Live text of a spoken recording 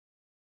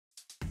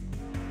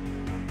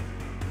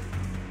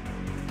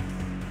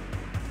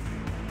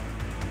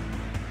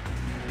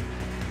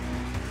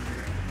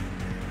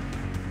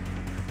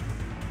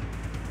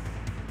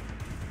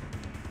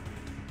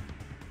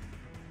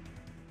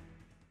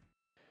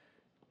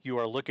You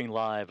are looking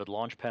live at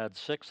Launchpad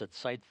 6 at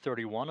Site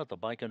 31 at the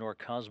Baikonur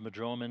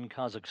Cosmodrome in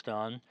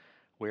Kazakhstan,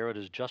 where it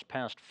is just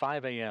past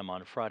 5 a.m.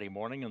 on Friday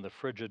morning in the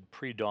frigid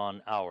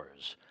pre-dawn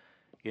hours.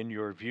 In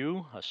your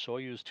view, a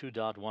Soyuz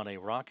 2.1A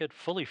rocket,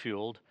 fully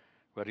fueled,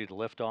 ready to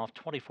lift off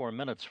 24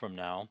 minutes from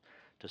now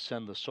to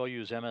send the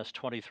Soyuz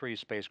MS-23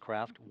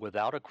 spacecraft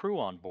without a crew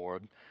on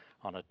board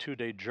on a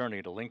 2-day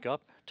journey to link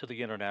up to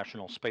the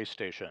International Space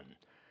Station.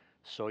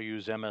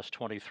 Soyuz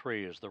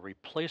MS-23 is the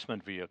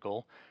replacement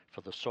vehicle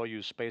for the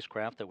Soyuz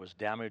spacecraft that was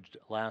damaged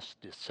last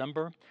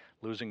December,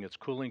 losing its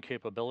cooling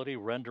capability,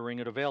 rendering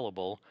it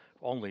available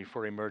only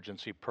for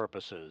emergency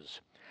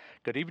purposes.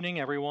 Good evening,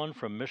 everyone,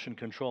 from Mission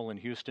Control in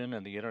Houston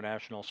and the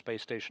International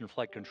Space Station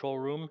Flight Control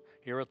Room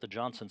here at the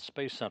Johnson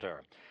Space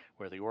Center,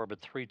 where the Orbit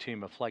 3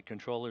 team of flight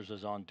controllers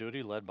is on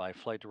duty, led by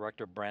Flight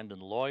Director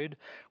Brandon Lloyd,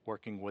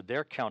 working with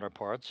their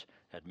counterparts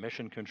at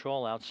Mission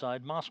Control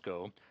outside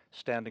Moscow,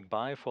 standing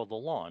by for the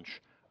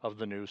launch of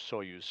the new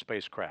Soyuz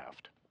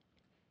spacecraft.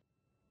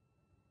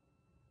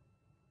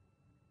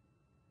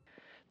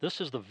 This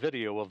is the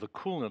video of the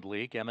coolant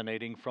leak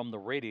emanating from the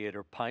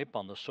radiator pipe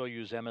on the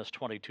Soyuz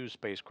MS-22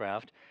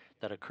 spacecraft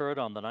that occurred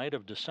on the night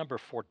of December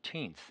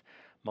 14th,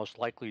 most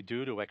likely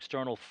due to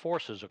external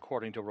forces,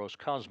 according to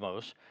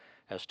Roscosmos,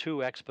 as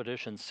two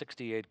Expedition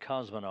 68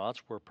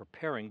 cosmonauts were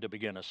preparing to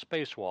begin a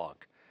spacewalk.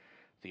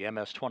 The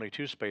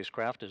MS-22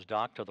 spacecraft is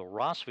docked to the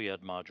Rosviet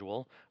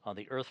module on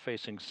the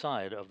Earth-facing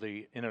side of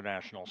the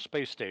International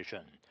Space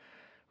Station.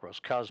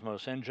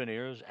 Roscosmos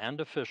engineers and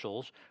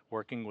officials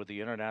working with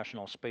the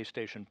International Space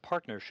Station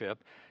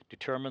Partnership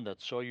determined that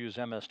Soyuz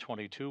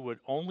MS-22 would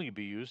only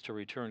be used to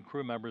return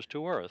crew members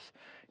to Earth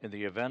in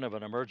the event of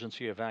an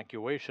emergency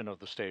evacuation of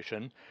the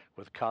station,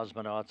 with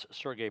cosmonauts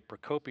Sergey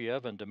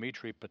Prokopyev and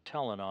Dmitri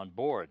Petelin on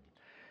board.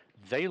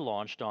 They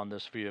launched on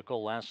this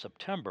vehicle last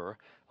September,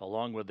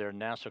 along with their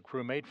NASA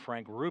crewmate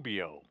Frank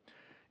Rubio.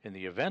 In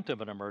the event of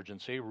an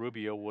emergency,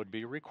 Rubio would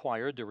be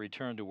required to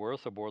return to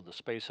Earth aboard the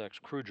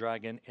SpaceX Crew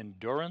Dragon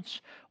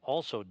Endurance,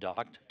 also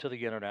docked to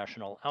the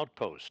International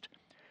Outpost.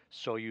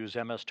 Soyuz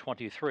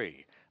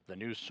MS-23, the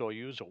new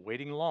Soyuz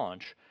awaiting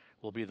launch,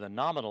 will be the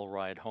nominal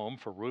ride home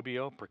for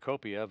Rubio,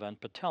 Prokopyev, and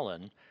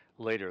Petelin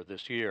later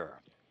this year.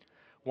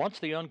 Once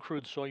the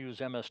uncrewed Soyuz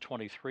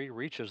MS-23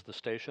 reaches the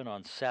station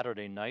on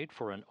Saturday night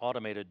for an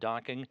automated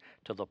docking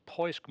to the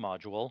Poisk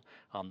module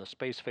on the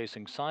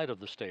space-facing side of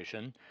the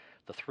station,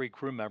 the three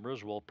crew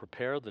members will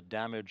prepare the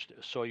damaged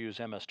Soyuz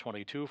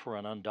MS-22 for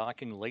an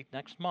undocking late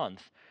next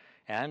month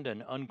and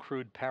an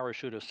uncrewed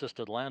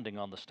parachute-assisted landing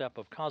on the steppe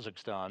of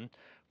Kazakhstan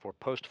for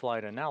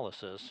post-flight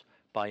analysis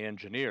by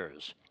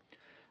engineers.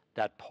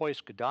 That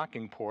Poisk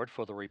docking port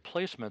for the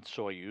replacement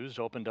Soyuz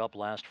opened up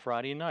last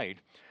Friday night,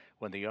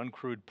 when the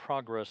uncrewed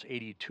Progress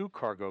 82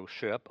 cargo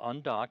ship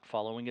undocked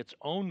following its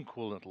own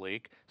coolant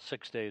leak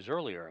 6 days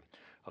earlier,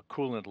 a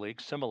coolant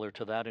leak similar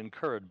to that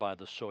incurred by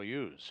the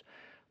Soyuz.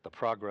 The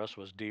Progress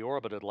was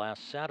deorbited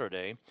last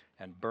Saturday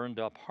and burned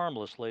up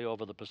harmlessly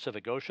over the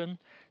Pacific Ocean,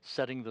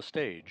 setting the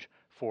stage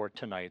for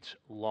tonight's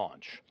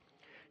launch.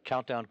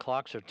 Countdown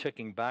clocks are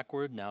ticking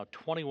backward, now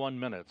 21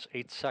 minutes,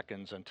 8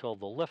 seconds until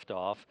the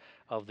liftoff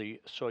of the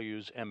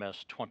Soyuz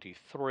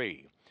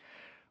MS-23.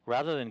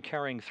 Rather than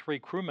carrying three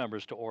crew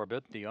members to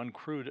orbit, the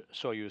uncrewed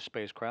Soyuz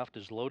spacecraft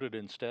is loaded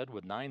instead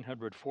with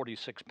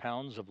 946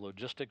 pounds of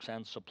logistics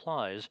and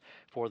supplies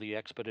for the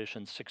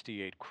Expedition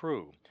 68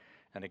 crew.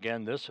 And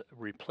again, this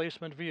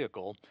replacement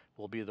vehicle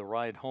will be the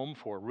ride home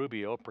for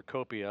Rubio,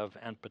 Prokopyev,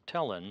 and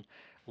Petelin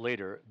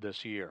later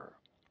this year.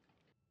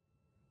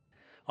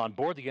 On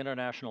board the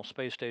International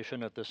Space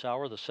Station at this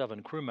hour, the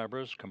 7 crew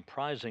members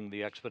comprising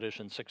the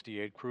Expedition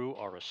 68 crew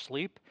are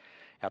asleep.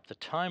 At the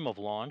time of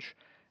launch,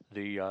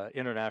 the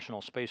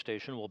International Space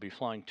Station will be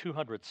flying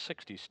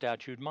 260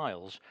 statute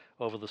miles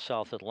over the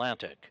South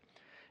Atlantic.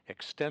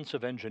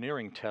 Extensive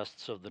engineering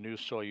tests of the new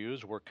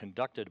Soyuz were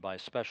conducted by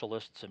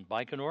specialists in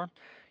Baikonur.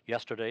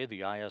 Yesterday,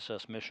 the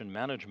ISS mission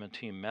management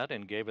team met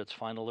and gave its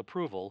final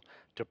approval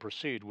to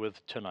proceed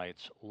with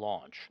tonight's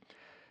launch.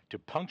 To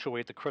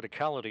punctuate the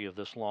criticality of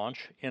this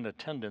launch, in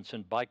attendance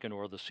in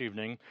Baikonur this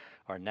evening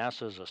are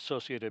NASA's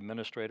Associate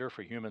Administrator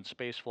for Human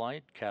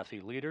Spaceflight,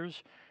 Kathy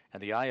Leaders,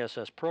 and the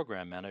ISS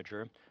Program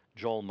Manager,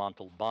 Joel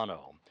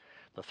Montalbano.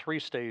 The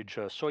 3-stage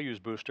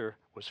Soyuz booster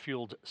was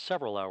fueled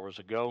several hours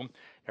ago.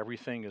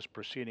 Everything is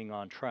proceeding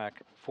on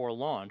track for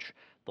launch.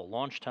 The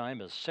launch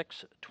time is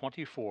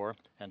 6:24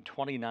 and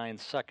 29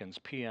 seconds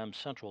p.m.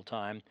 Central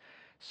Time,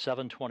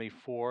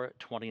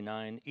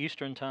 7:24:29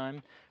 Eastern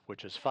Time,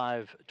 which is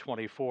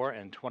 5:24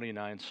 and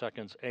 29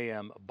 seconds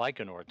a.m.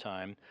 Baikonur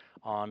time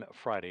on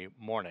Friday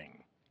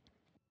morning.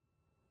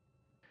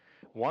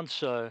 Once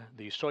the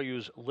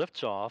Soyuz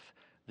lifts off,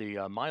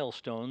 the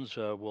milestones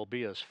will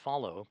be as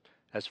follows.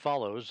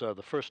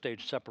 The first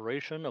stage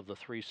separation of the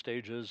 3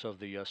 stages of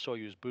the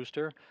Soyuz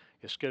booster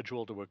is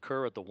scheduled to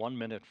occur at the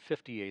 1-minute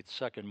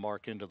 58-second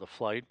mark into the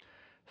flight,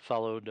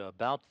 followed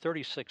about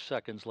 36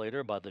 seconds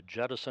later by the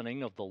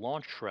jettisoning of the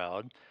launch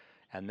shroud,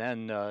 and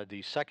then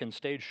the second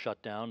stage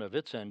shutdown of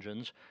its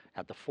engines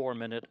at the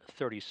 4-minute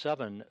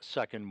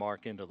 37-second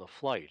mark into the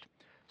flight.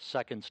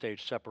 Second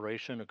stage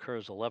separation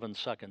occurs 11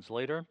 seconds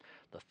later.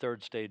 The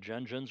third stage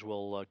engines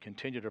will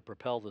continue to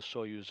propel the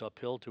Soyuz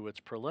uphill to its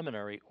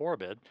preliminary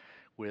orbit,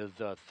 with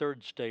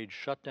third stage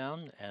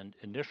shutdown and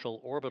initial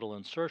orbital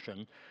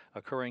insertion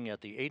occurring at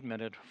the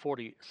 8-minute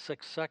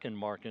 46-second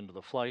mark into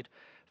the flight.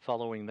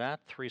 Following that,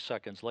 3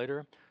 seconds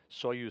later,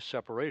 Soyuz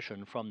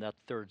separation from that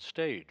third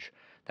stage.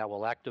 That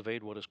will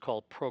activate what is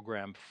called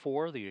Program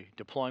 4, the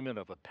deployment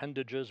of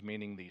appendages,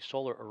 meaning the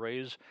solar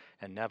arrays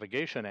and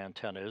navigation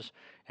antennas,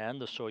 and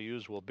the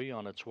Soyuz will be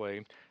on its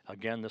way.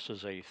 Again, this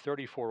is a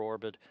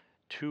 34-orbit,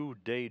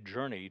 2-day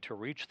journey to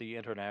reach the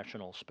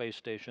International Space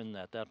Station.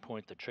 At that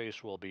point, the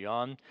chase will be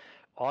on.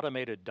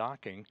 Automated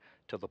docking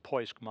to the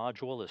Poisk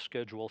module is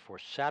scheduled for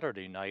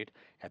Saturday night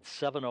at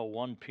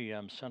 7:01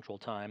 p.m. Central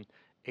Time,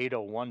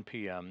 8:01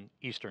 p.m.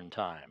 Eastern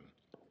Time.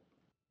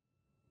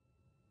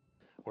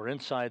 We're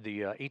inside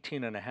the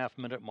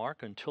 18.5-minute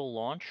mark until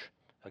launch.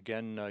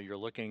 Again, you're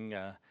looking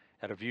at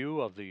a view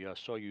of the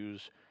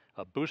Soyuz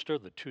booster,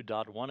 the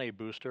 2.1A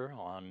booster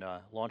on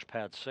Launch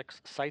Pad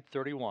 6, Site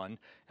 31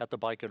 at the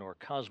Baikonur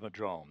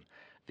Cosmodrome.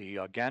 The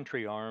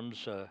gantry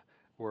arms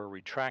were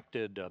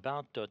retracted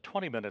about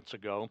 20 minutes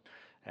ago,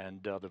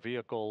 and the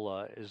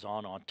vehicle is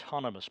on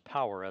autonomous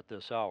power at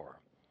this hour.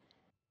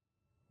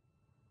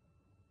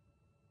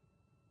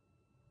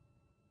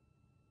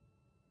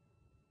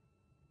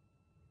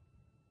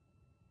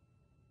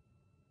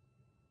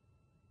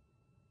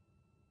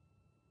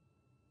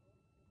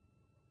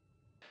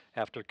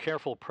 After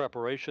careful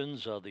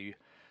preparations, the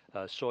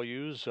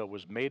Soyuz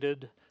was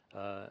mated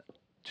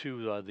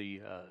to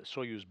the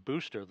Soyuz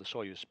booster. The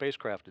Soyuz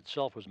spacecraft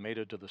itself was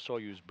mated to the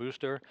Soyuz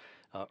booster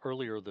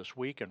earlier this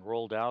week and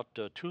rolled out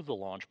to the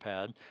launch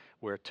pad,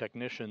 where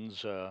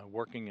technicians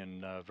working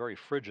in very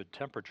frigid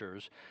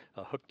temperatures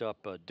hooked up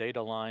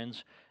data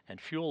lines and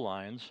fuel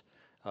lines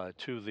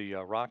to the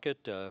rocket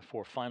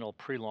for final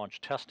pre-launch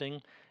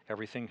testing.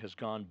 Everything has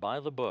gone by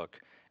the book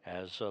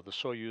as the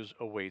Soyuz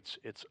awaits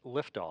its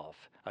liftoff.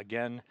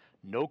 Again,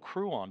 no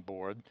crew on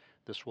board.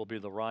 This will be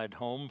the ride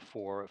home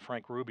for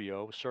Frank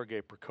Rubio,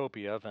 Sergey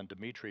Prokopyev, and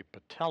Dmitri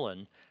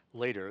Petelin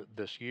later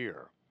this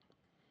year.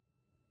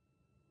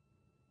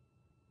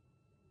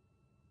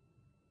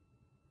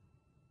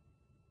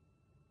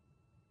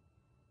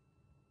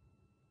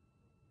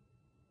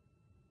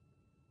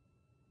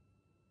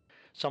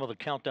 Some of the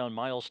countdown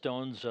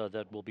milestones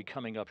that will be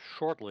coming up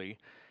shortly.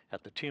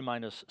 At the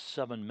T-minus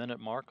 7-minute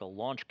mark, a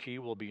launch key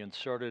will be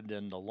inserted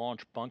in the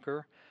launch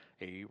bunker,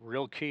 a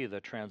real key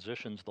that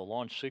transitions the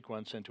launch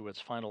sequence into its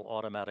final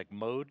automatic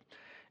mode.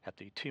 At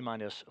the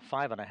T-minus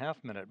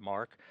 5.5-minute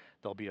mark,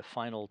 there'll be a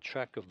final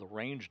check of the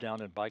range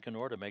down in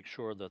Baikonur to make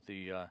sure that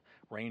the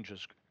range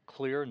is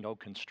clear, no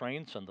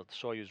constraints, and that the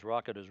Soyuz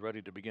rocket is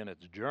ready to begin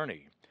its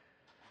journey.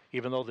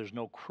 Even though there's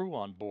no crew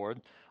on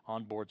board,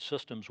 onboard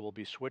systems will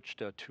be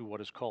switched to what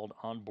is called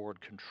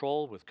onboard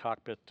control, with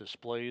cockpit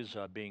displays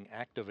being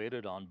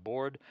activated on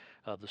board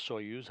the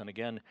Soyuz. And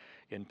again,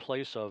 in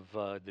place of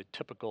the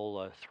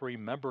typical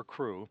 3-member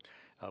crew,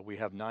 we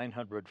have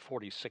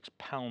 946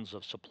 pounds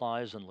of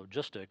supplies and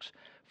logistics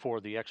for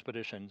the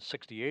Expedition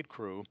 68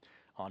 crew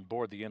on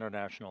board the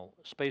International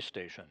Space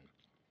Station.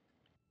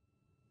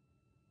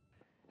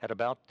 At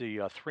about the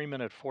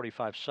 3-minute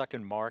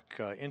 45-second mark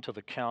into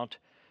the count,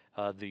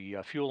 the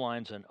fuel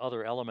lines and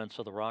other elements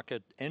of the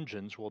rocket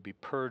engines will be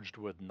purged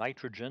with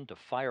nitrogen to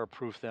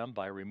fireproof them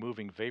by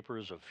removing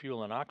vapors of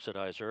fuel and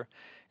oxidizer.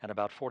 And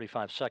about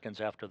 45 seconds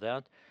after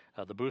that,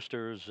 the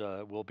boosters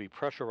will be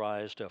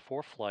pressurized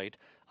for flight,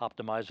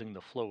 optimizing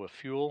the flow of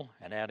fuel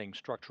and adding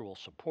structural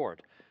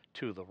support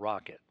to the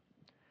rocket.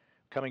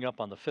 Coming up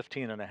on the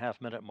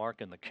 15.5-minute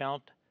mark in the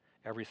count,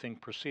 everything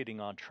proceeding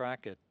on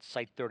track at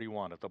Site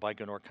 31 at the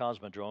Baikonur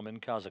Cosmodrome in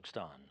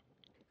Kazakhstan.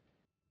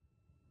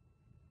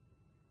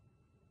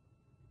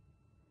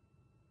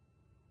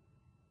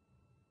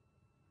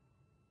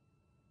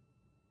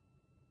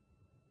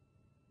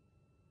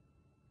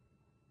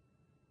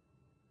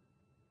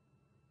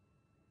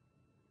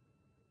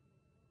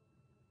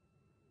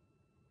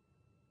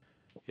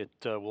 It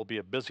will be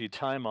a busy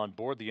time on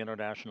board the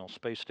International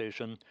Space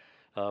Station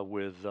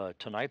with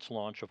tonight's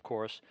launch, of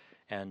course,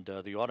 and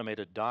the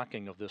automated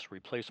docking of this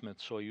replacement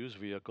Soyuz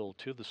vehicle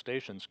to the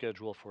station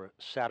scheduled for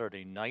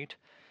Saturday night.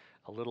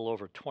 A little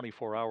over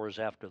 24 hours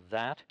after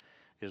that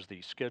is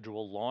the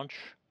scheduled launch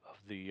of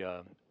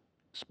the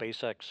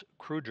SpaceX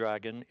Crew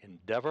Dragon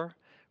Endeavour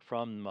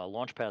from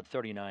Launch Pad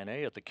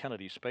 39A at the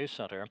Kennedy Space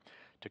Center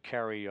to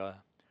carry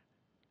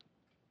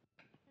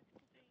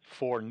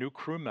 4 new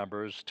crew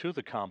members to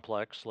the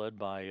complex, led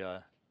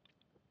by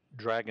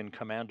Dragon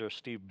Commander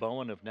Steve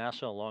Bowen of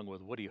NASA, along with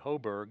Woody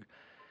Hoburg,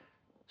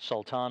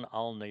 Sultan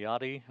Al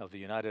Nayati of the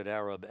United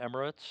Arab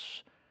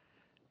Emirates,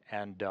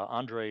 and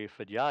Andrei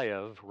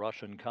Fedyaev,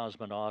 Russian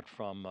cosmonaut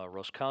from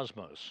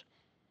Roscosmos.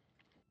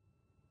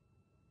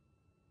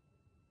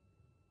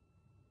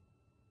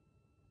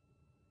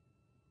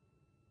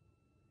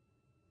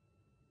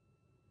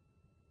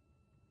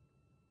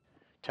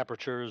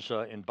 Temperatures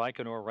in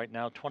Baikonur right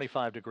now,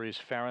 25 degrees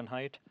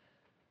Fahrenheit,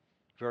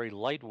 very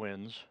light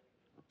winds,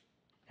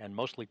 and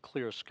mostly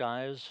clear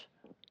skies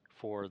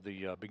for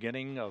the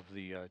beginning of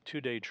the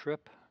 2-day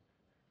trip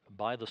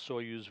by the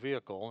Soyuz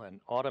vehicle,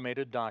 and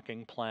automated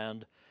docking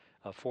planned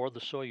for the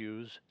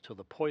Soyuz to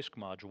the Poisk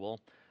module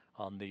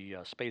on the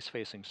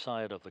space-facing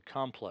side of the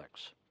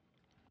complex.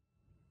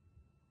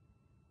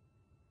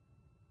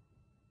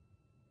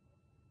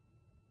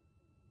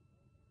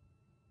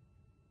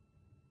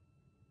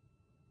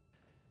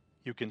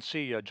 You can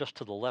see just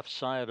to the left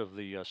side of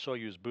the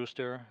Soyuz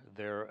booster,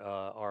 there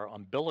are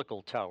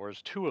umbilical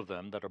towers, 2 of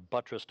them, that are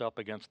buttressed up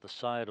against the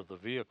side of the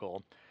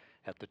vehicle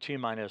at the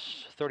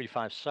T-minus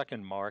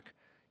 35-second mark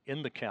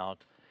in the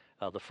count.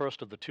 The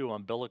first of the 2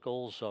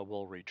 umbilicals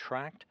will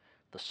retract.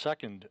 The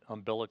second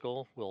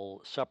umbilical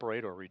will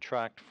separate or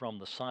retract from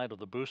the side of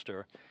the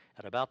booster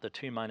at about the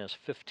T-minus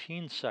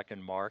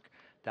 15-second mark.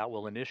 That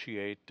will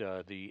initiate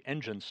the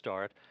engine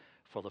start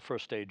for the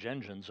first stage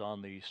engines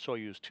on the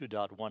Soyuz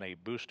 2.1A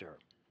booster.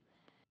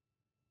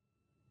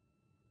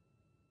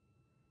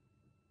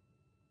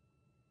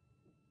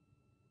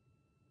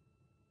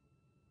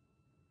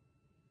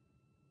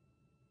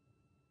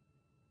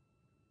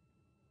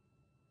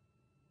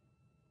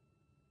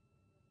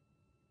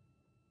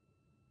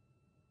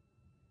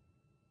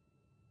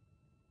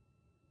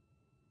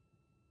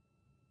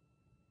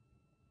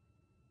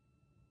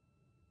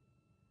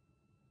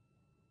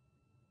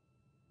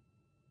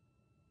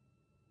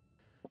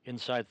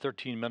 Inside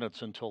 13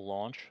 minutes until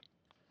launch,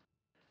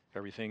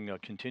 everything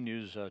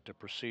continues to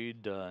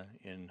proceed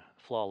in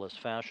flawless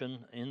fashion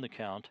in the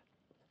count.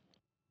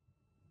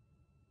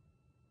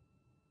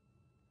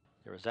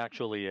 There is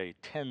actually a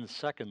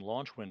 10-second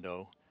launch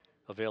window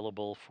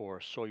available for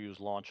Soyuz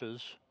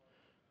launches,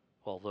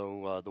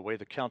 although the way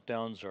the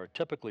countdowns are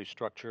typically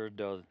structured,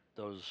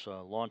 those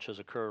launches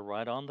occur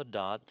right on the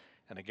dot.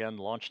 And again,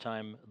 launch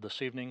time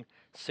this evening,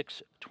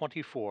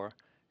 6:24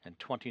 and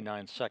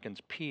 29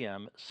 seconds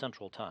p.m.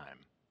 Central Time.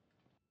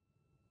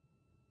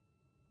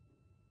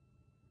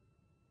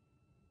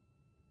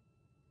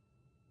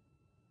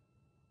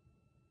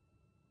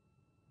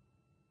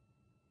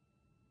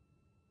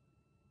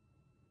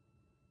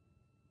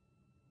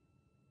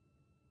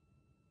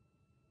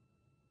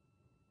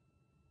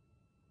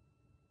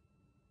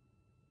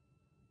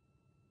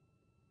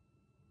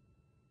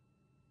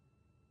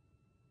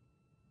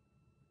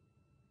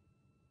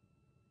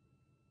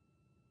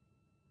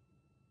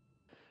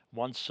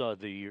 Once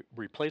the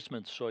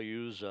replacement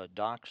Soyuz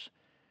docks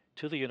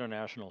to the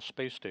International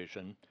Space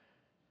Station,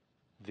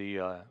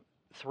 the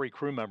 3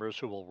 crew members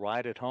who will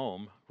ride it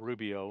home,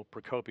 Rubio,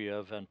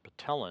 Prokopyev, and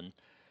Petelin,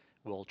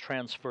 will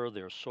transfer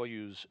their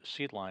Soyuz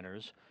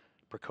seatliners.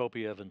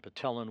 Prokopyev and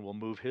Petelin will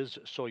move his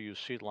Soyuz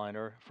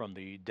seatliner from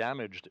the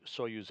damaged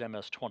Soyuz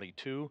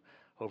MS-22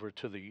 over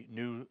to the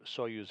new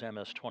Soyuz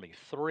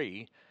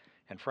MS-23,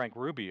 and Frank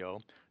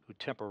Rubio, who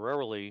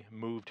temporarily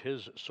moved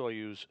his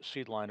Soyuz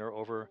seatliner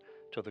over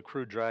to the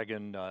Crew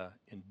Dragon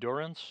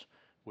Endurance,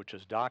 which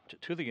is docked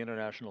to the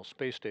International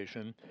Space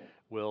Station,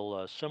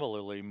 will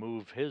similarly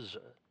move his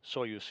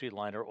Soyuz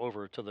seatliner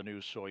over to the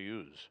new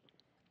Soyuz.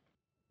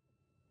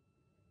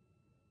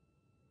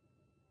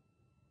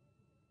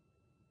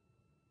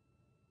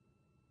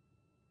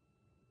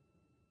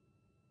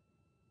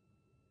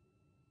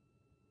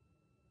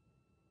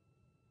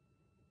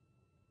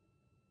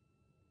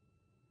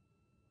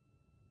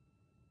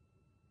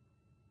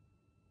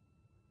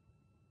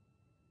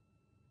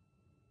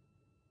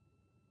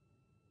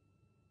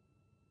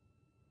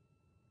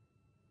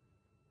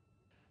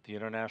 The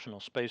International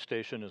Space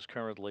Station is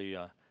currently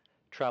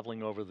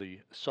traveling over the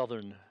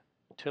southern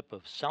tip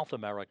of South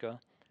America,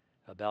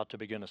 about to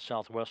begin a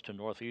southwest to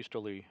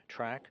northeasterly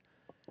track.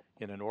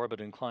 In an orbit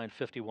inclined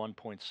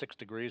 51.6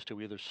 degrees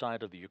to either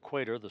side of the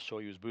equator, the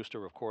Soyuz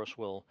booster, of course,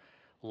 will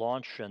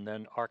launch and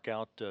then arc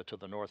out to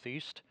the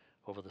northeast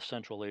over the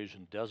Central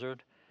Asian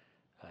desert,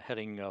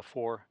 heading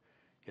for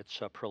its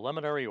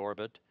preliminary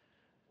orbit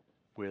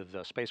with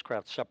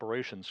spacecraft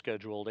separation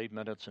scheduled 8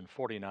 minutes and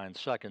 49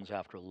 seconds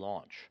after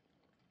launch.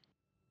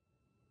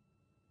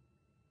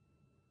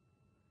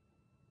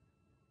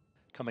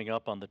 Coming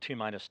up on the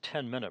T-minus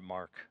 10-minute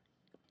mark.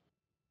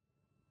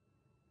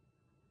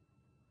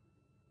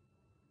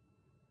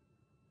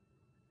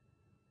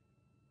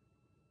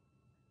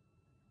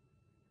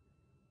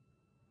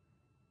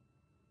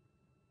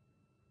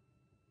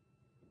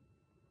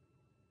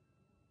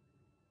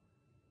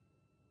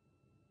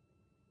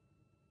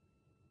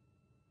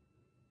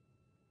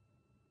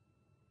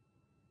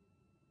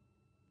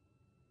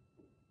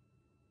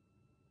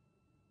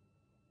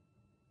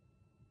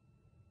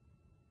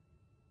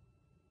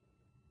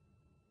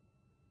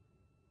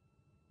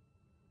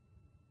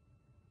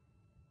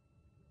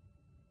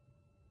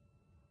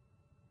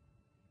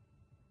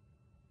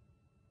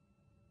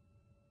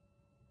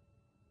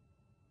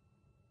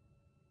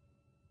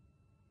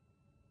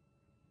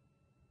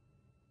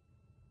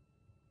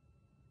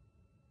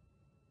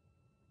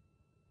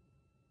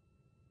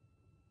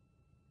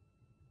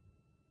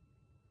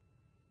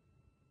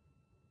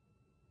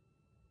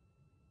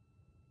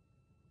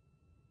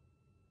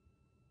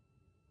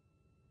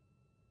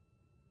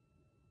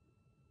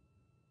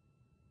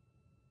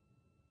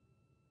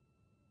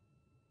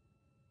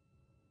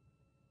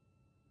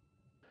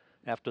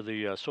 After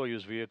the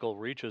Soyuz vehicle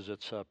reaches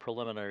its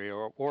preliminary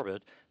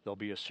orbit, there'll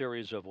be a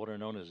series of what are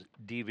known as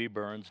DV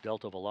burns,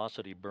 delta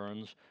velocity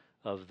burns,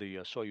 of the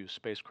Soyuz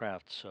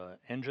spacecraft's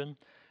engine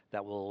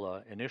that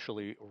will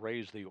initially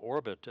raise the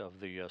orbit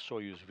of the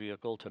Soyuz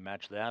vehicle to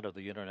match that of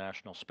the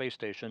International Space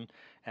Station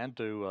and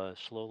to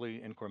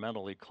slowly,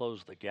 incrementally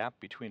close the gap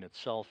between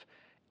itself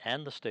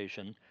and the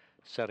station,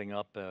 setting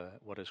up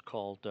what is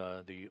called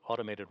the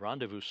automated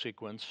rendezvous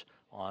sequence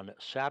on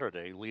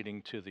Saturday,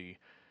 leading to the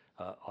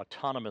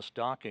autonomous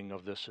docking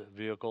of this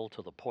vehicle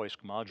to the Poisk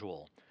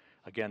module.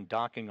 Again,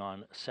 docking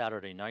on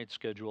Saturday night,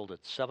 scheduled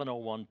at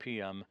 7:01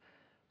 p.m.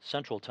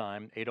 Central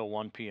Time,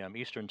 8:01 p.m.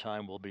 Eastern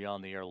Time. We'll be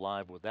on the air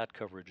live with that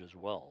coverage as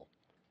well.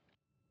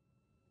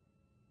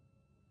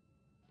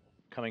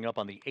 Coming up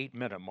on the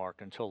 8-minute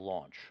mark until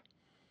launch.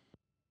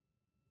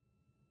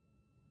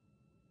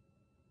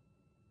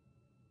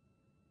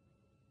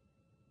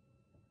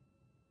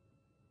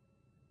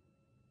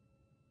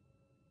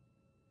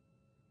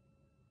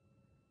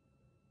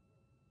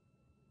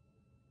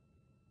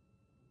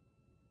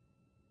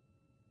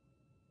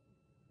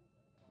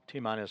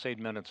 T-minus 8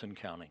 minutes and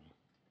counting.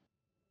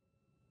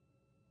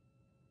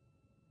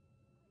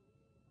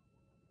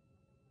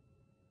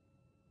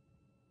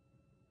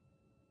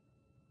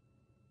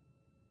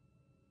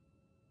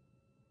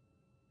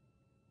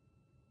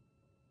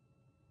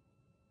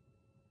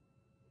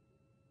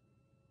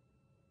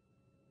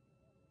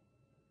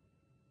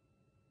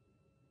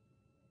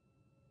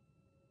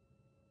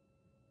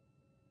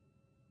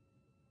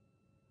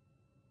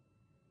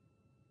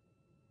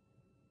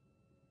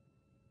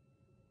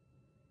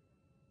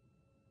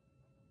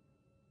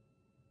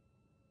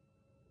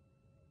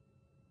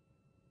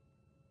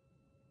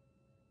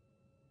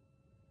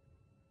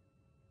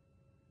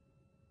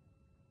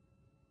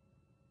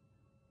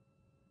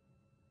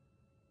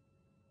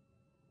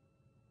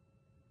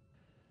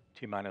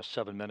 T-minus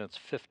 7 minutes,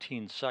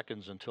 15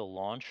 seconds until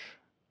launch.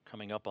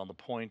 Coming up on the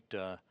point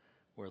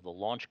where the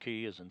launch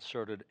key is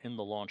inserted in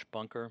the launch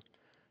bunker,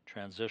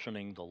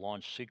 transitioning the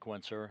launch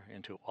sequencer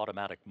into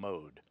automatic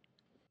mode.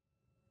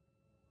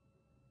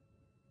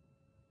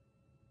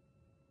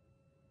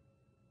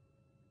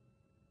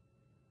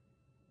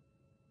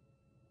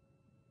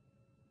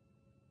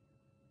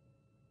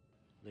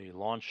 The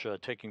launch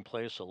taking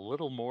place a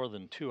little more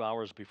than 2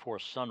 hours before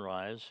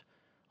sunrise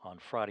on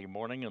Friday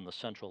morning in the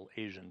Central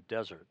Asian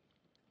desert.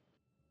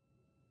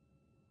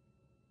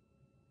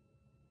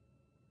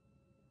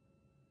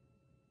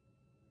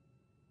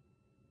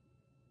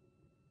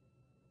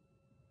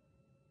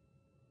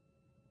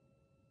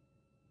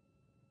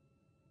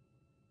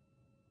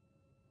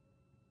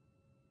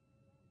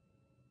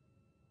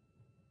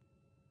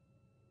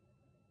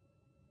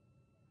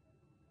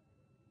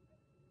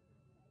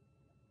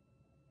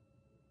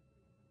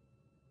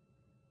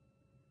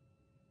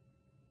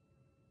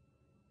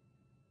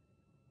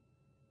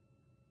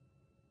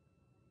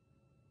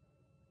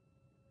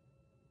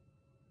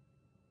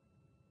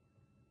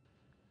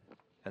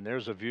 And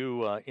there's a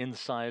view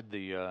inside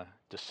the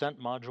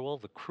descent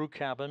module, the crew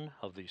cabin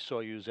of the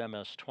Soyuz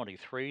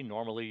MS-23.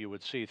 Normally you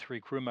would see 3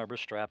 crew members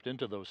strapped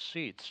into those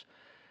seats.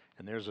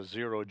 And there's a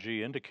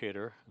zero-G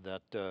indicator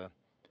that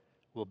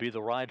will be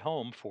the ride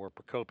home for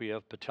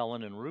Prokopyev,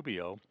 Petelin, and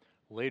Rubio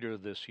later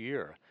this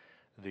year.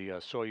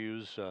 The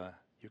Soyuz,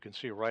 you can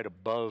see right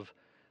above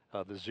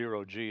the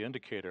zero-G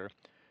indicator,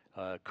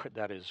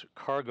 that is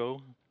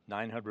cargo,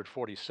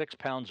 946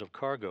 pounds of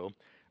cargo,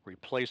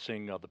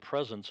 replacing the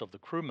presence of the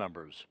crew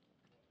members.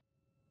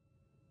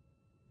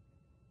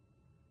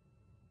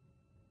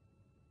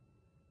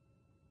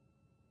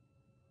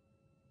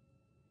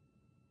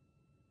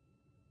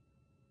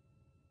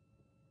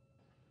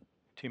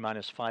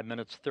 T-minus 5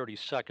 minutes, 30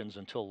 seconds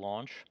until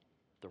launch.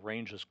 The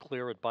range is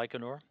clear at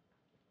Baikonur.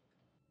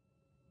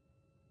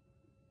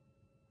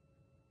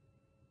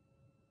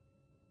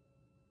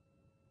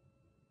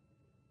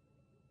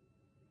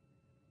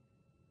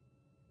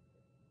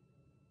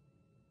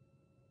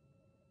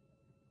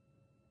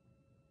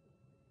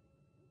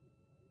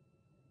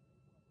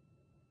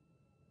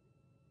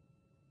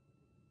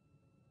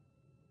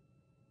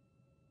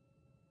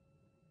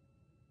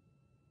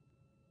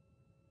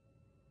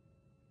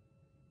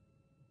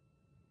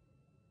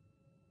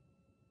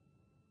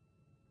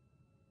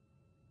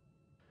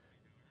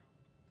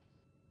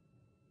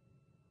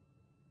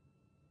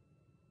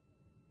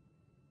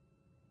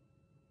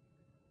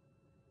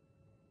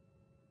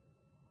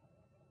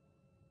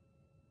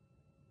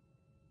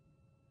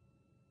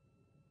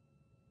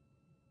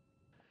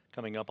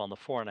 Coming up on the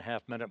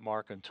 4.5-minute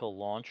mark until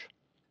launch.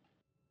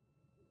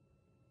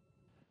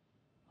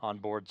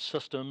 Onboard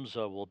systems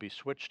will be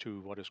switched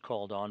to what is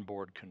called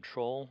onboard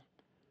control,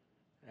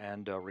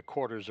 and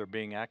recorders are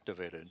being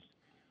activated.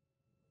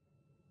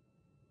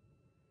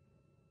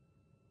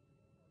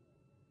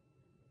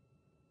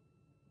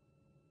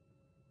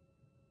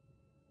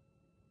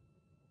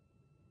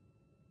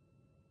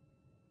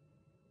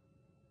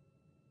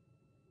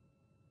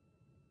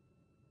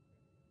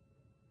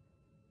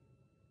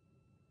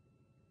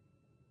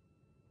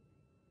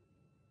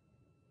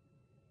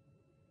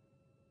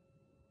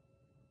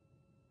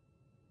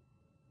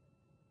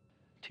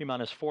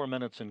 T-minus 4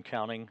 minutes and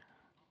counting.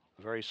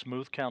 A very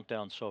smooth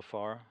countdown so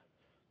far.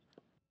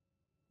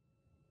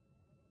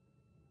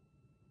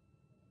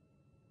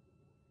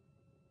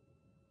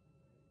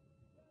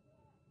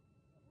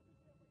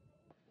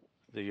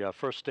 The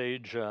first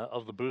stage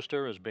of the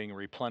booster is being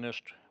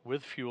replenished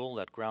with fuel.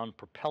 That ground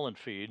propellant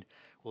feed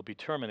will be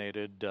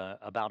terminated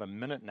about a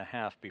minute and a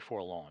half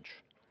before launch.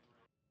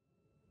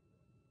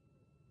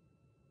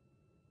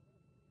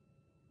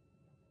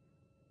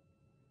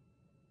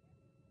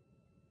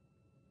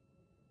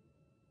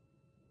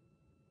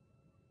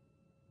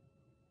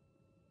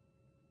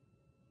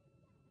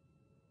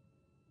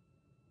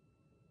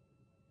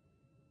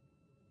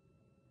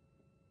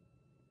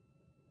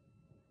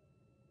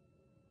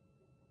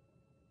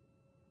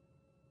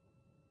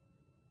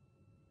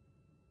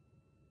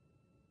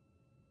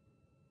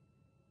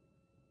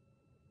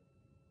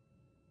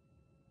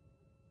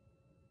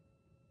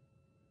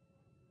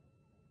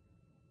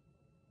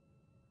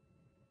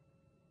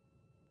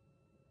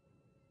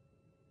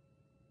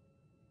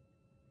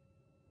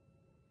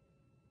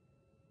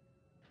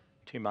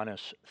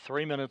 T-minus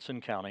 3 minutes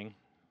and counting.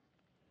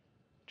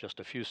 Just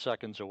a few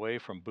seconds away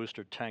from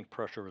booster tank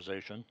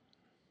pressurization.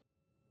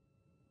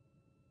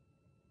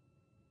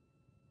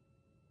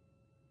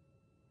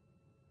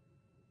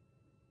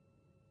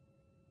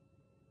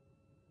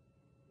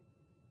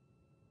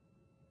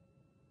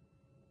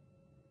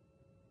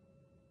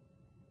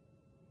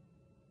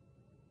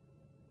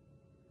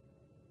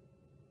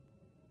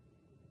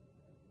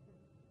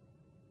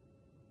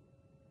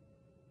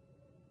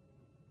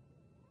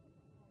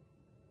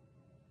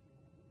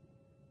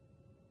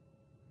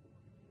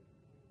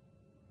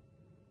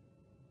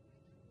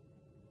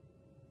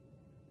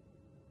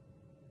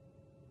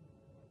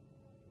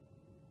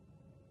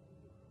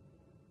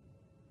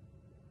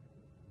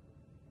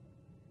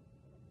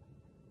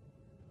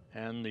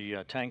 And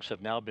the tanks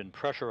have now been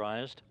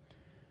pressurized.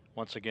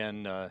 Once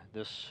again,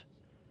 this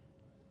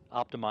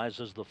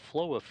optimizes the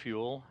flow of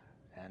fuel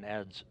and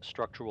adds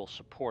structural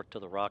support to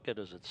the rocket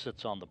as it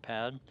sits on the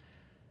pad.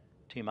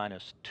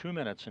 T-minus 2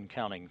 minutes and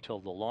counting till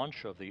the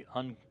launch of the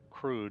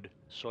uncrewed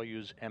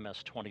Soyuz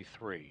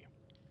MS-23.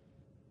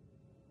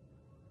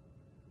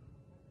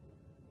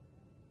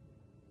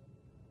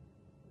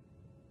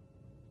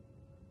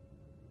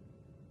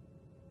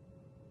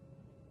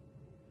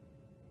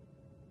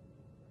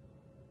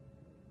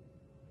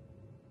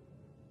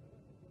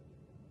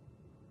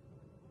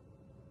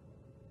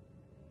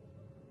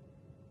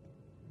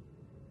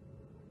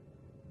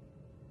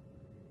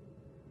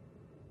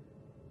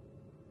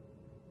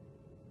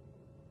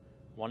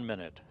 One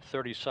minute,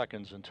 30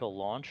 seconds until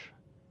launch.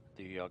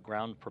 The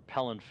ground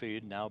propellant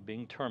feed now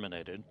being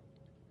terminated.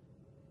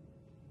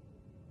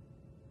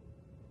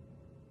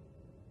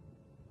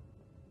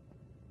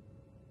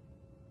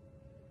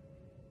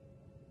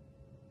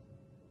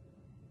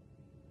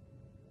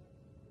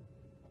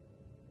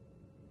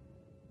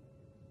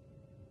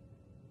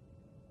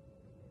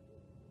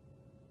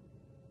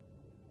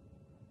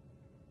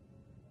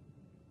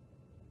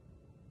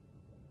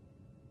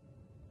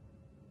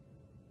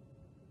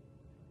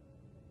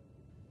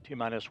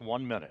 T-minus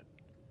 1 minute.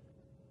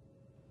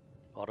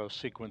 Auto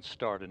sequence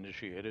start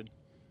initiated.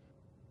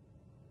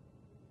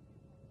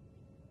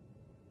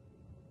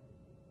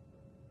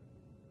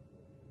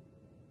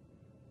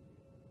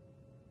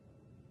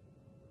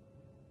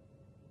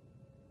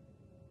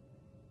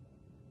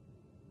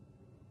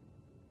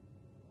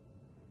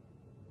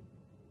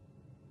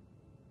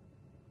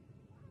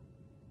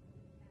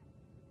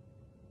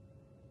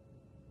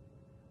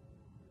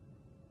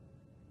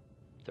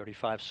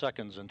 "35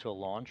 seconds until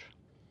launch."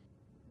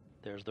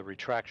 There's the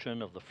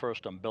retraction of the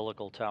first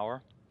umbilical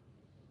tower.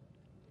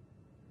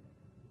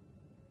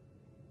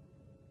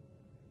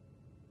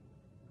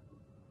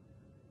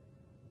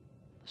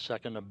 The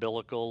second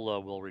umbilical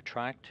will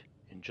retract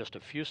in just a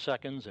few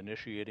seconds,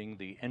 initiating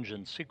the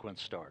engine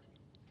sequence start.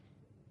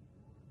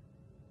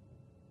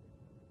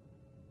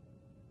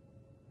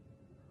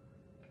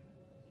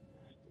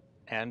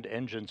 And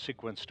engine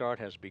sequence start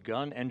has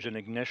begun. Engine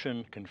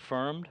ignition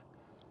confirmed.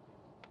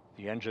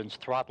 The engine's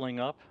throttling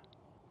up.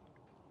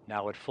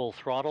 Now at full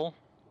throttle.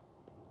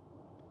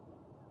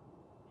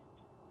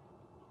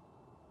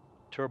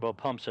 Turbo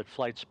pumps at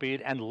flight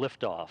speed and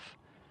liftoff.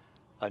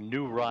 A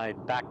new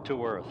ride back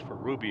to Earth for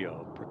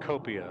Rubio,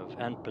 Prokopyev,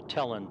 and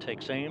Petelin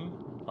takes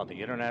aim on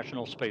the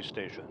International Space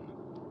Station.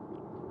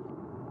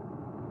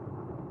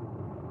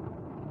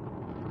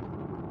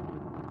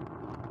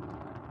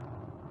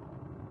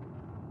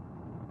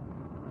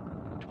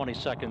 "20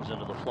 seconds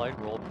into the flight,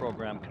 roll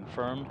program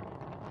confirmed."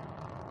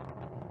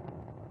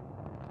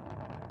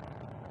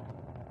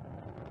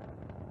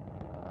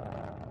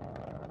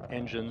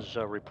 Engines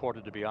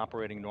reported to be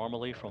operating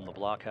normally from the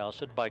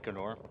blockhouse at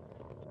Baikonur.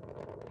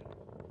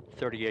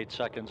 38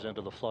 seconds into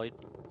the flight.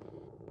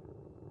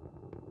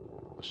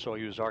 The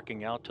Soyuz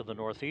arcing out to the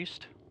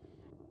northeast.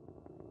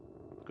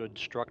 Good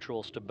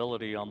structural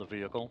stability on the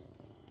vehicle.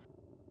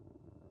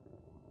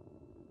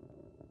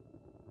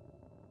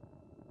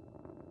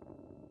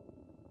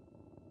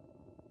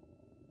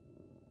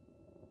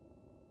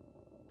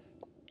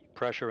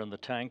 Pressure in the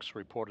tanks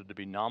reported to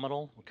be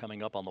nominal. We're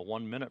coming up on the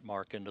 1-minute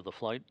mark into the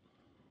flight.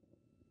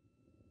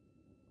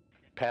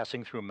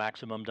 Passing through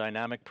maximum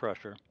dynamic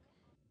pressure.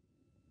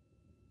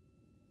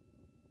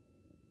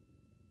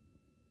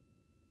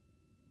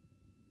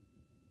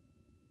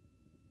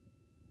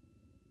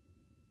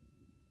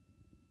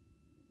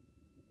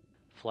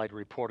 Flight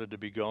reported to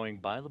be going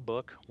by the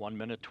book, 1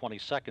 minute 20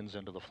 seconds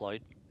into the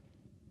flight.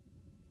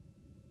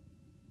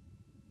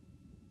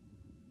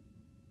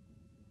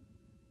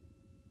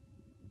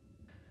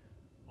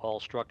 All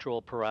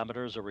structural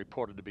parameters are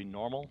reported to be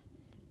normal.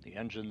 The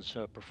engine's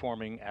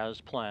performing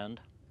as planned.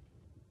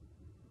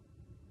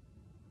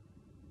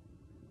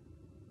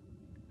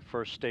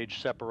 First stage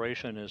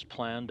separation is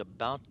planned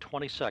about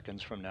 20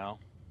 seconds from now.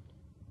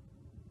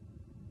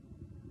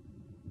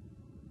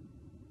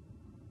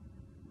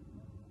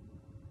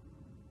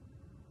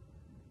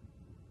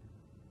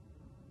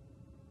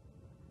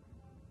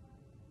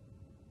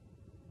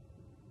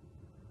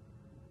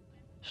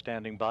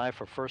 Standing by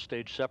for first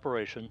stage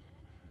separation.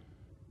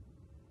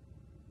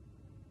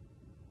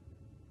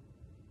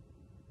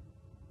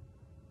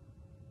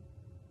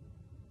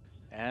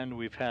 And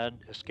we've had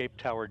escape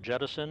tower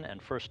jettison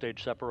and first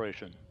stage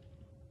separation.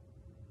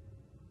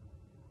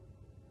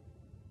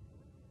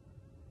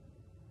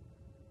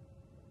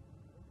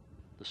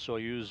 The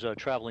Soyuz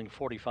traveling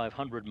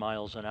 4,500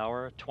 miles an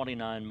hour,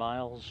 29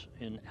 miles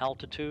in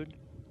altitude,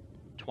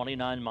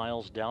 29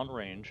 miles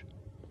downrange,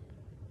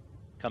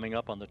 coming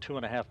up on the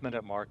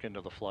 2.5-minute mark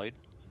into the flight.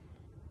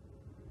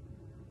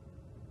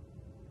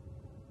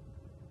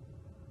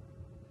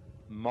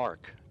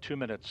 Mark, 2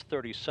 minutes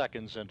 30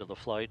 seconds into the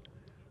flight,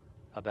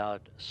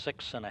 about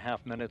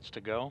 6.5 minutes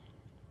to go.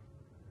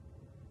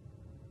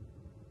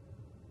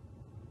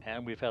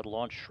 And we've had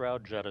launch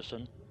shroud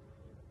jettison.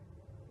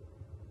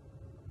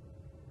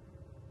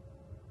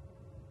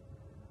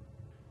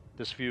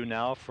 This view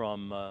now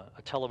from a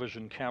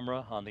television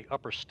camera on the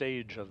upper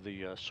stage of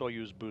the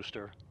Soyuz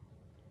booster.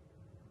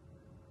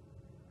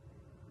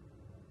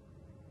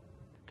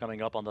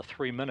 Coming up on the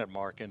 3-minute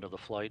mark into the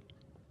flight.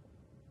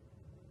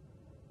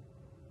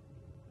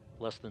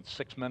 Less than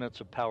 6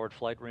 minutes of powered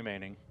flight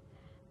remaining.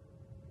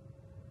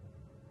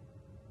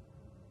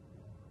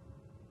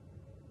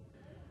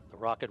 The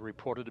rocket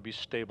reported to be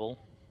stable.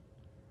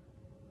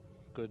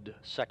 Good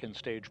second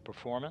stage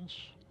performance.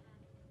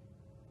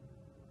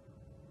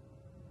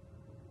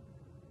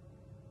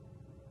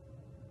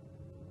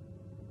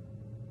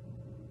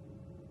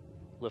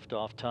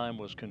 Liftoff time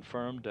was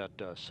confirmed at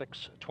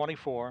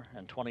 6:24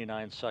 and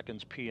 29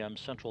 seconds p.m.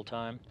 Central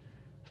Time,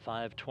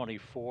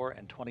 5:24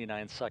 and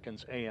 29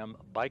 seconds a.m.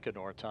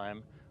 Baikonur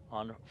time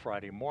on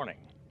Friday morning.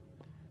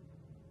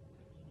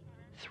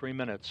 3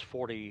 minutes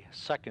 40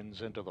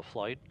 seconds into the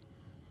flight.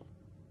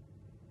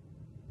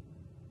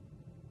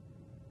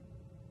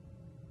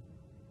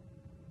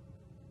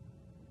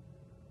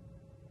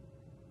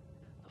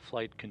 The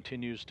flight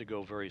continues to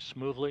go very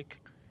smoothly.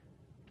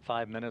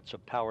 5 minutes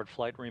of powered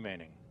flight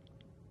remaining.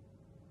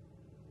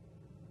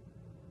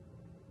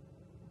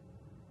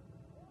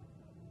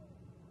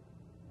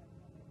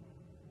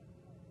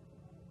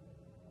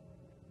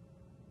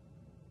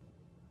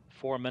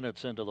 Four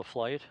minutes into the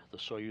flight, the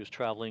Soyuz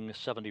traveling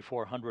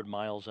 7,400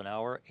 miles an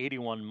hour,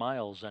 81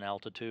 miles in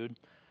altitude,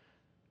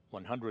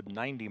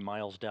 190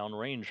 miles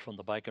downrange from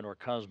the Baikonur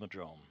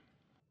Cosmodrome.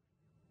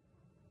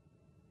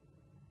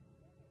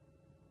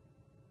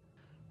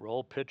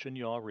 Roll, pitch, and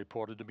yaw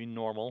reported to be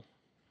normal.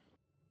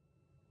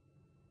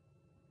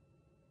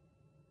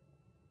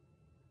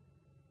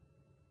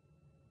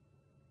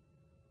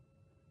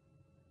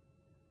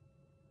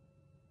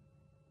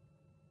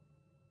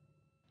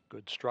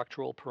 Good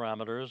structural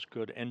parameters,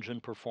 good engine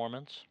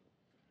performance.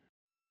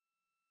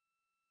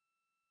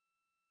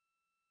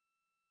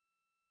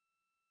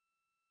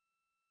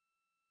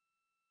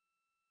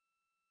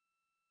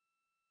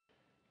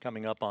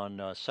 Coming up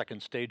on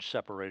second stage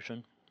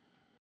separation.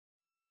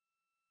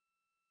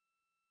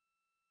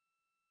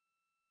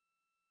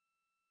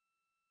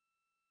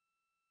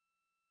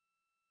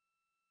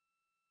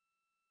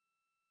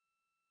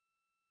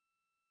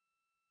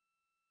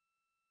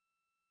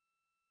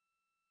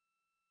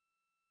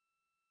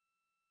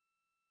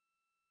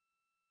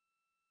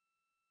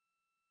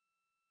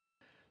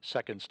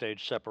 Second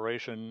stage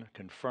separation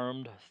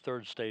confirmed,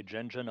 third stage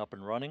engine up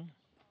and running.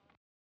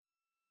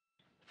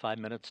 5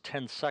 minutes,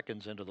 10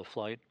 seconds into the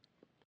flight.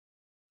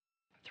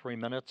 3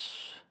 minutes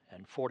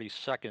and 40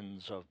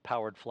 seconds of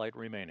powered flight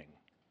remaining.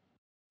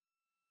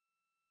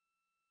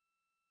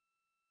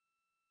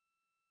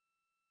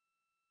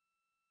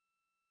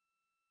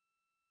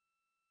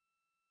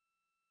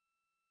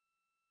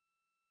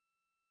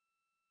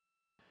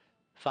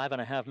 Five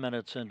and a half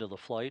minutes into the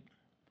flight.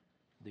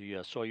 The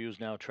Soyuz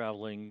now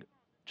traveling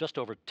just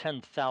over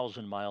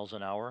 10,000 miles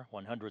an hour,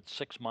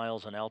 106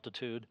 miles in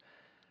altitude,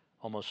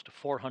 almost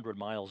 400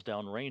 miles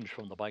downrange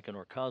from the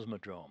Baikonur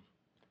Cosmodrome.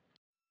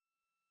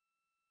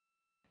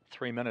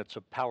 3 minutes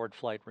of powered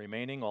flight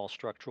remaining. All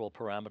structural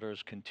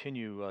parameters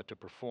continue to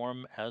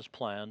perform as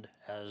planned,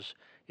 as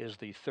is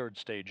the third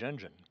stage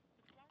engine.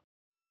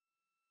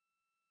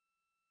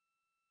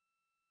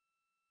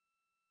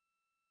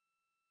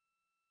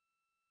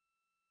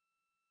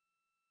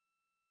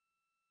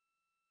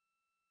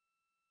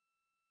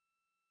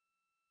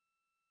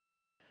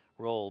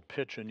 roll,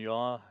 pitch, and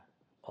yaw,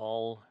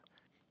 all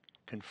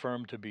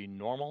confirmed to be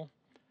normal.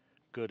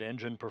 Good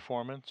engine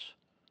performance.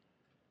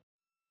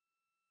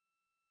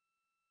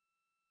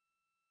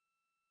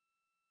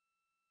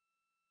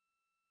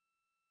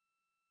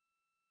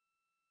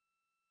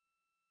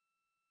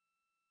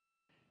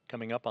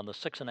 Coming up on the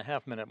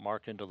 6.5 minute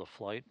mark into the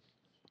flight.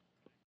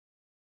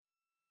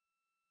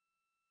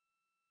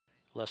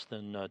 Less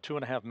than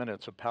 2.5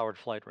 minutes of powered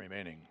flight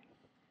remaining.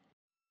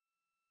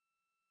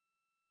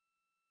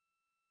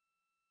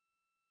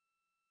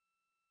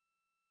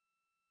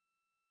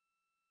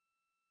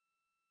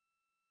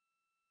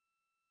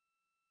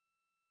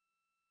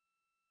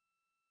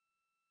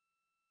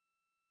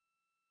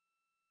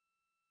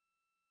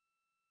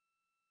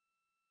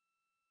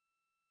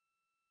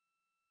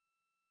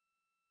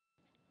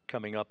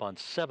 Coming up on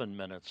 7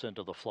 minutes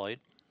into the flight.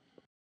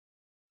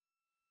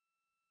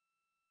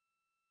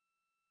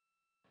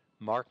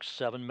 Mark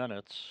 7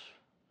 minutes.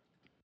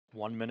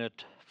 1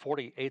 minute,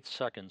 48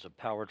 seconds of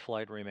powered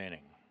flight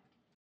remaining.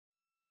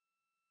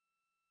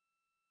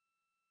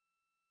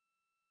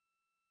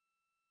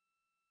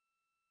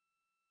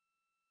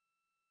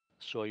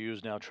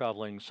 Soyuz now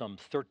traveling some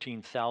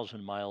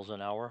 13,000 miles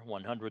an hour,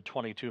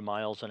 122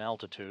 miles in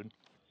altitude.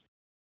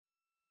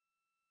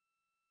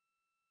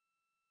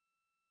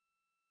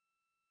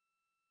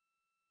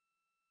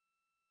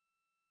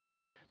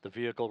 The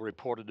vehicle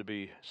reported to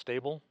be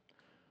stable.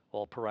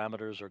 All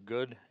parameters are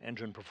good.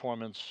 Engine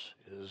performance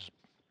is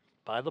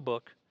by the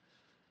book.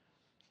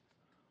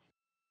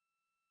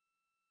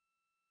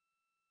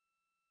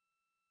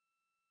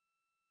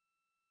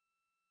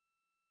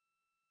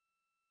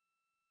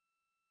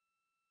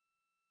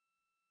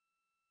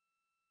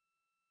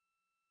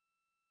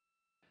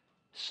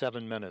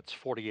 Seven minutes,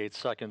 48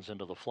 seconds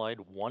into the flight,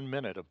 1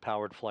 minute of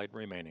powered flight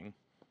remaining.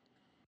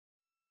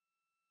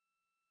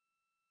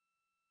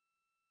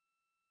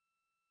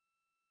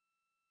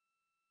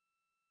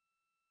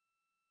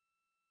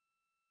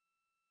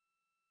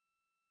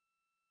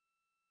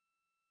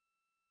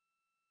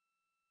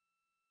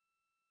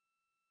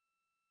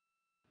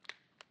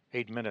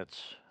 Eight minutes,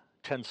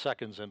 10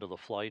 seconds into the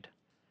flight.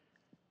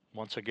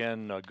 Once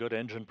again, good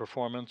engine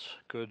performance,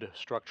 good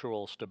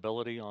structural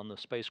stability on the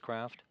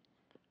spacecraft.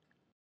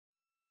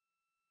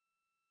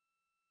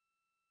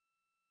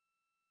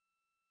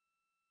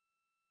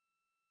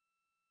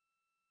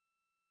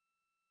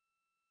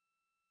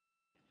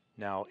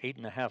 Now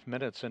 8.5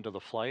 minutes into the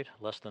flight,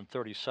 less than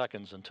 30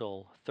 seconds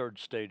until third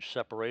stage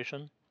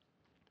separation.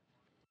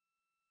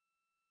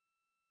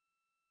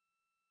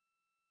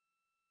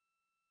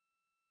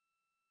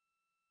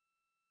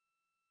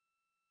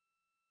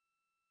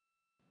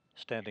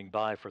 Standing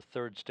by for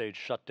third stage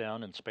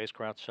shutdown and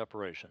spacecraft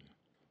separation.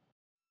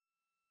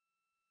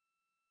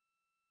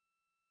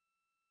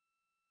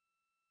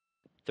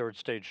 Third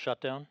stage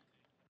shutdown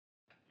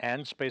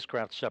and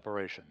spacecraft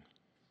separation.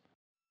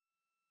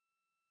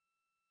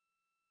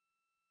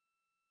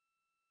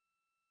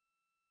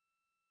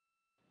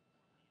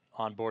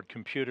 Onboard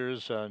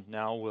computers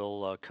now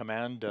will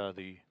command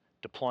the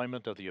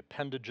deployment of the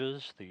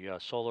appendages, the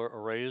solar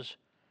arrays,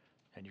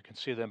 and you can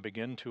see them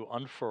begin to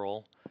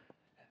unfurl.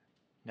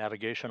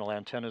 Navigational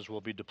antennas will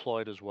be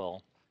deployed as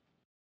well.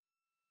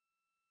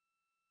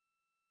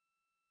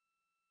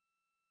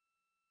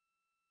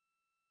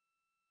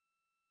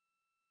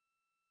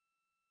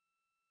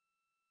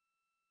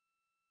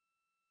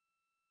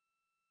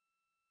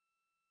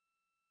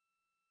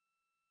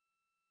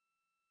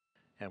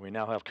 And we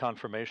now have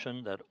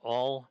confirmation that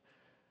all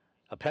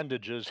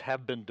appendages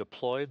have been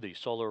deployed, the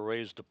solar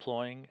arrays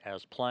deploying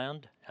as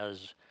planned,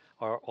 as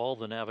are all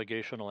the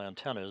navigational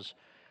antennas.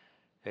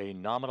 A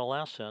nominal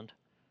ascent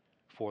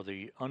for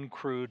the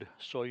Uncrewed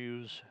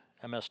Soyuz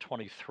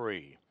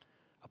MS-23.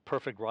 A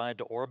perfect ride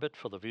to orbit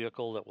for the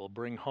vehicle that will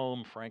bring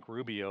home Frank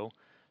Rubio,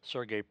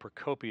 Sergey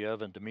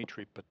Prokopyev, and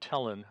Dmitri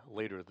Petelin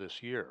later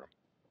this year.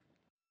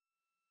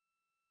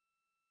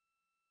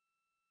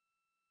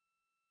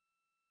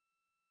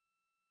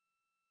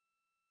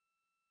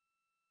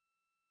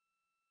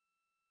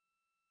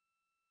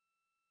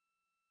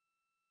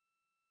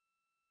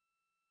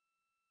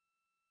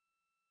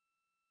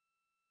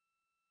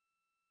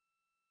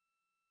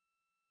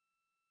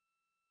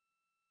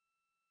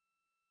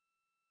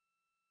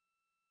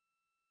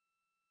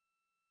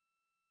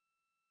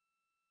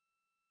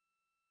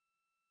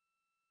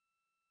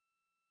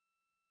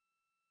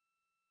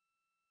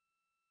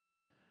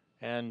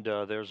 And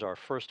there's our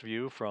first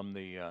view from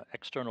the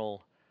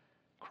external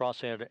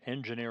crosshead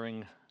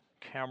engineering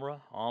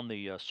camera on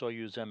the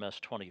Soyuz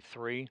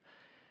MS-23.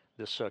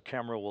 This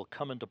camera will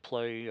come into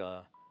play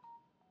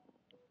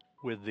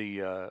with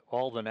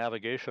all the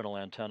navigational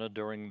antenna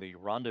during the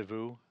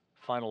rendezvous,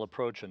 final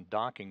approach, and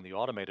docking, the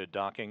automated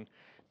docking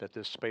that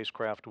this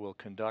spacecraft will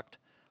conduct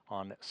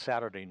on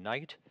Saturday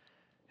night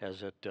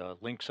as it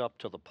links up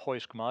to the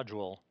Poisk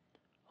module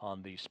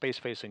on the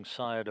space-facing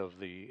side of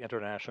the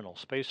International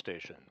Space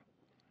Station.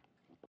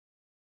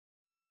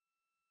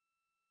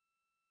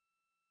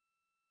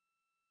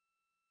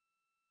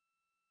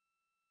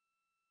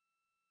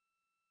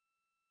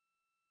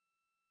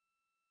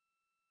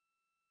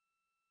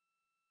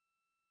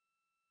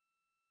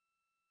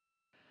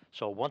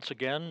 So once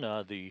again,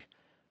 the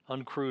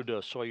uncrewed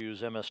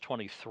Soyuz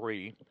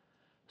MS-23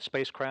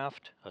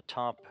 spacecraft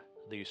atop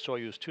the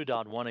Soyuz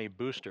 2.1A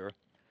booster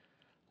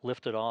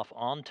lifted off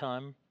on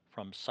time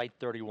from Site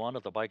 31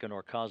 of the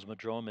Baikonur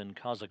Cosmodrome in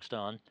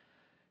Kazakhstan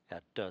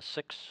at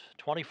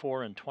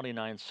 6:24 and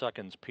 29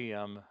 seconds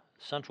p.m.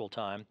 Central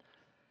Time,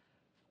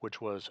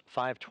 which was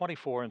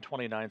 5:24 and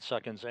 29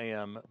 seconds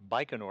a.m.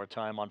 Baikonur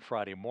time on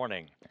Friday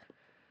morning.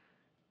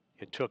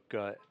 It took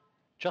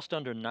just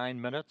under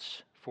 9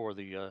 minutes for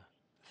the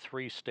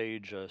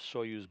three-stage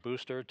Soyuz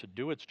booster to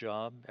do its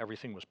job.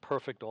 Everything was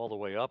perfect all the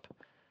way up,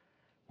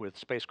 with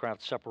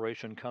spacecraft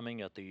separation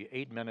coming at the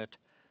 8-minute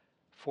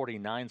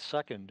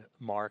 49-second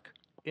mark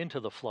into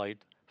the flight,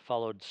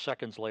 followed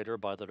seconds later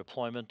by the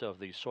deployment of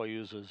the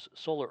Soyuz's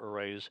solar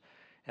arrays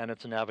and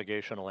its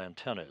navigational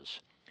antennas.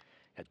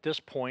 At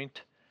this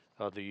point,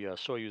 the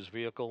Soyuz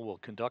vehicle will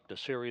conduct a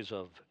series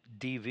of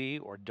DV,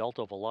 or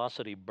delta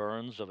velocity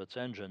burns of its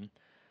engine,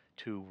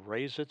 to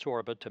raise its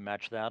orbit to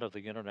match that of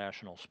the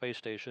International Space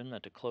Station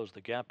and to close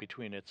the gap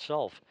between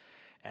itself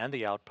and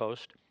the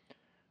outpost,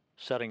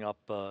 setting up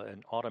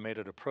an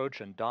automated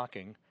approach and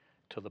docking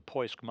to the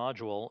Poisk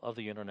module of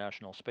the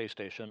International Space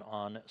Station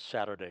on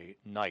Saturday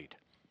night.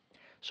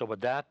 So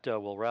with that,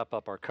 we'll wrap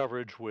up our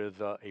coverage with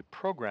a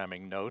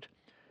programming note.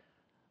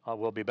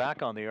 We'll be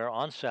back on the air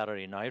on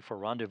Saturday night for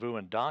rendezvous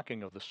and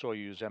docking of the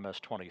Soyuz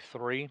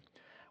MS-23,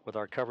 with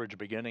our coverage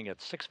beginning at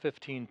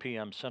 6:15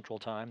 p.m. Central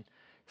Time,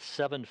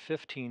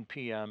 7:15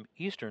 p.m.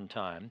 Eastern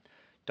Time.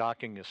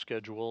 Docking is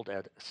scheduled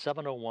at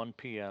 7:01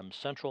 p.m.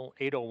 Central,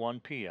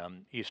 8:01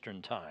 p.m.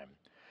 Eastern Time.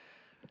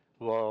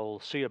 We'll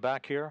see you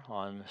back here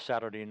on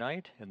Saturday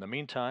night. In the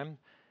meantime,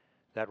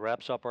 that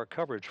wraps up our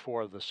coverage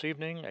for this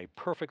evening. A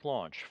perfect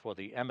launch for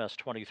the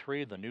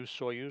MS-23, the new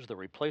Soyuz, the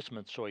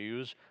replacement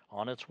Soyuz,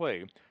 on its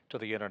way to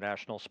the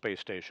International Space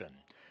Station.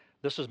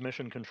 This is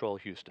Mission Control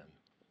Houston.